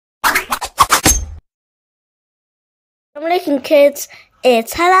Assalamualaikum kids,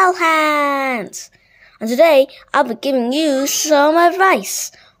 it's Halal Hands, and today I'll be giving you some advice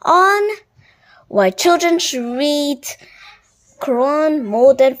on why children should read Qur'an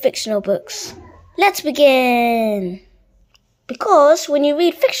more than fictional books. Let's begin. Because when you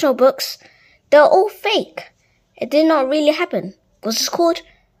read fictional books, they're all fake. It did not really happen because it's called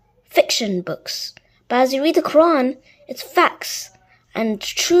fiction books. But as you read the Qur'an, it's facts and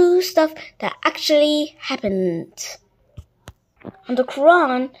true stuff that actually happened. And the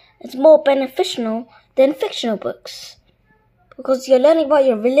Qur'an is more beneficial than fictional books because you're learning about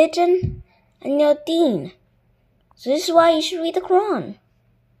your religion and your deen. So this is why you should read the Qur'an.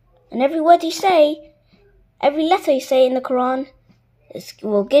 And every word you say, every letter you say in the Qur'an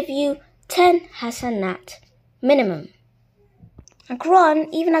will give you 10 hasanat minimum. And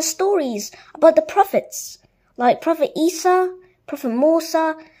Qur'an even has stories about the prophets like Prophet Isa, Prophet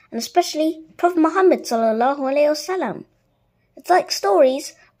Musa, and especially Prophet Muhammad sallallahu alaihi wasallam. It's like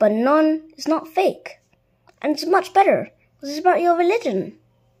stories, but none is not fake. And it's much better, because it's about your religion.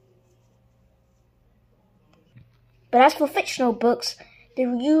 But as for fictional books,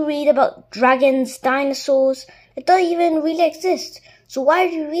 you read about dragons, dinosaurs, that don't even really exist. So why are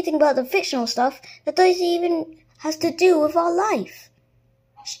you reading about the fictional stuff that doesn't even has to do with our life?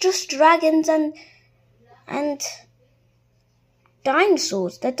 It's just dragons and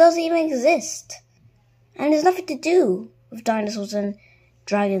dinosaurs that doesn't even exist. And there's nothing to do with dinosaurs and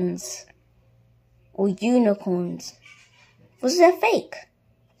dragons or unicorns. Because they're fake.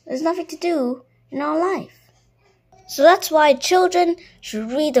 There's nothing to do in our life. So that's why children should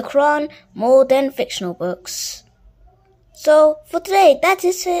read the Quran more than fictional books. So for today, that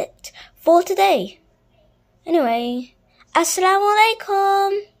is it for today. Anyway, Assalamu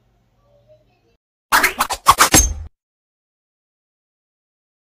alaikum.